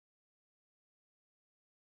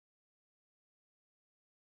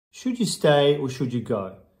Should you stay or should you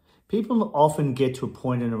go? People often get to a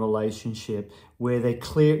point in a relationship where they're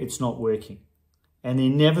clear it's not working. And the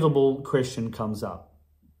inevitable question comes up.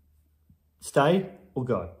 Stay or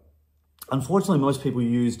go? Unfortunately, most people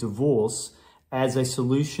use divorce as a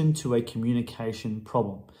solution to a communication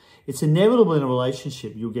problem. It's inevitable in a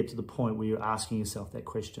relationship you'll get to the point where you're asking yourself that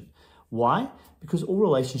question. Why? Because all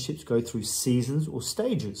relationships go through seasons or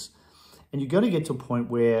stages. And you're going to get to a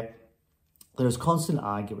point where there's constant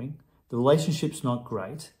arguing, the relationship's not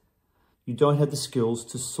great, you don't have the skills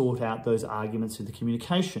to sort out those arguments in the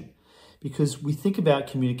communication. Because we think about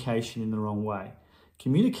communication in the wrong way.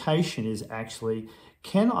 Communication is actually,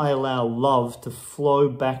 can I allow love to flow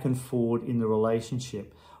back and forward in the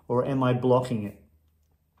relationship, or am I blocking it?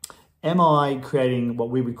 Am I creating what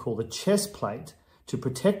we would call a chest plate to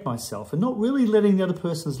protect myself and not really letting the other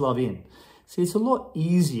person's love in? See, it's a lot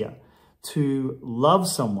easier to love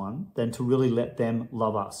someone than to really let them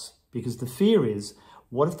love us. Because the fear is,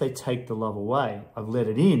 what if they take the love away? I've let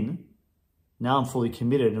it in. Now I'm fully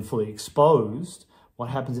committed and fully exposed.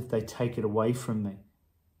 What happens if they take it away from me?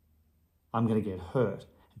 I'm going to get hurt.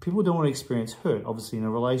 People don't want to experience hurt, obviously, in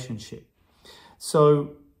a relationship.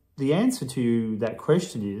 So the answer to that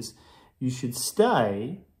question is, you should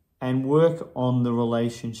stay and work on the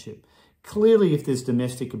relationship. Clearly, if there's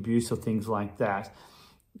domestic abuse or things like that,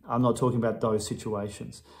 I'm not talking about those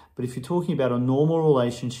situations. But if you're talking about a normal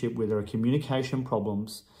relationship where there are communication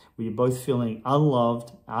problems, where you're both feeling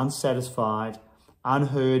unloved, unsatisfied,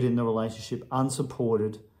 unheard in the relationship,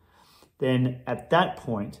 unsupported, then at that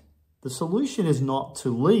point, the solution is not to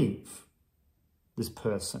leave this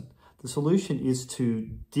person. The solution is to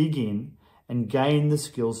dig in and gain the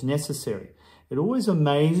skills necessary. It always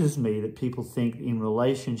amazes me that people think in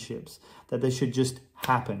relationships that they should just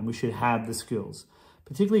happen. We should have the skills.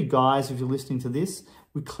 Particularly guys, if you're listening to this,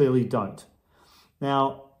 we clearly don't.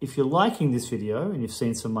 Now, if you're liking this video and you've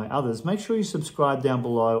seen some of my others, make sure you subscribe down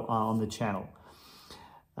below on the channel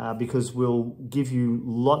because we'll give you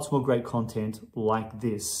lots more great content like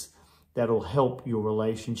this that'll help your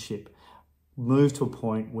relationship move to a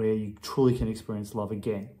point where you truly can experience love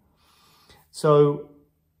again. So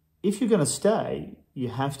if you're going to stay, you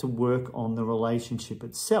have to work on the relationship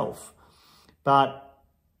itself. But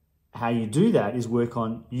how you do that is work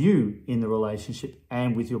on you in the relationship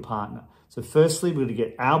and with your partner. So firstly, we're going to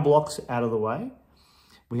get our blocks out of the way.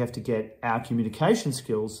 We have to get our communication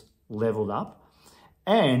skills leveled up.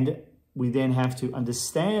 And we then have to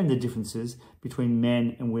understand the differences between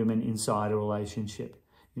men and women inside a relationship.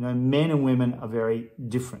 You know, men and women are very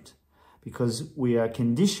different because we are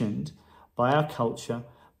conditioned by our culture,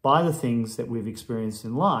 by the things that we've experienced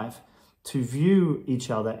in life, to view each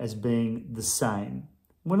other as being the same.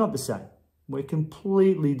 We're not the same. We're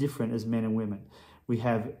completely different as men and women. We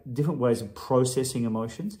have different ways of processing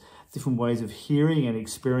emotions, different ways of hearing and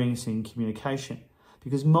experiencing communication.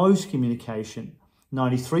 Because most communication,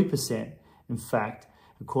 93%, in fact,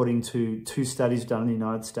 according to 2 studies done in the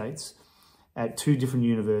United States at 2 different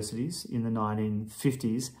universities in the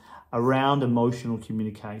 1950s around emotional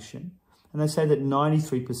communication. And they say that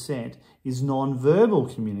 93% is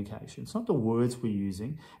non-verbal communication. It's not the words we're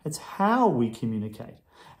using, it's how we communicate.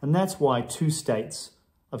 And that's why 2 states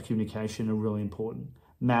of communication are really important,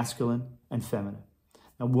 masculine and feminine.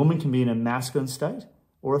 A woman can be in a masculine state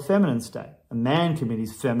or a feminine state. A man can be in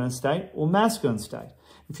his feminine state or masculine state.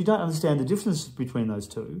 If you don't understand the differences between those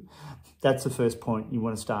 2, that's the first point you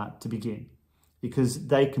want to start to begin, because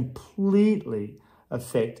they completely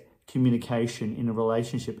affect communication in a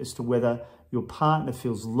relationship as to whether your partner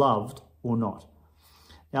feels loved or not.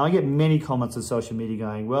 Now, I get many comments on social media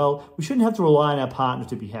going, well, we shouldn't have to rely on our partner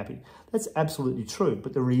to be happy. That's absolutely true.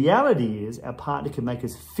 But the reality is our partner can make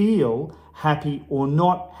us feel happy or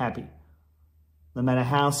not happy, no matter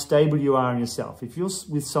how stable you are in yourself. If you're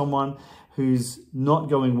with someone who's not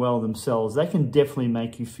going well themselves, they can definitely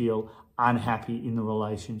make you feel unhappy in the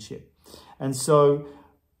relationship. And so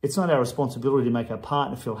it's not our responsibility to make our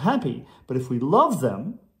partner feel happy, but if we love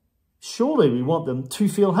them, surely we want them to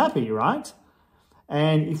feel happy, right?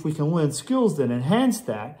 And if we can learn skills that enhance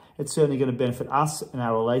that, it's certainly going to benefit us and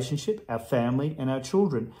our relationship, our family, and our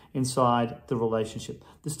children inside the relationship.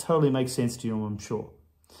 This totally makes sense to you, I'm sure.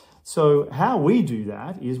 So how we do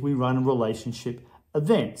that is we run relationship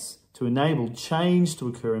events to enable change to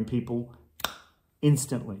occur in people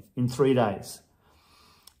instantly, in 3 days.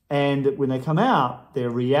 And when they come out, they're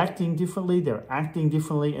reacting differently, they're acting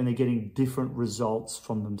differently, and they're getting different results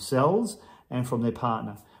from themselves and from their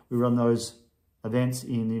partner. We run those events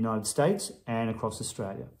in the United States and across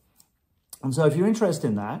Australia. And so if you're interested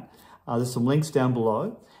in that, there's some links down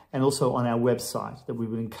below and also on our website that we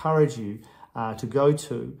would encourage you to go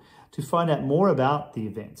to find out more about the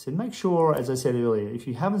events. And make sure, as I said earlier, if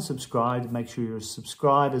you haven't subscribed, make sure you're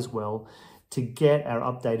subscribed as well to get our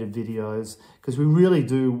updated videos, because we really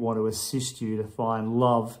do want to assist you to find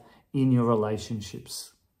love in your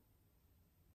relationships.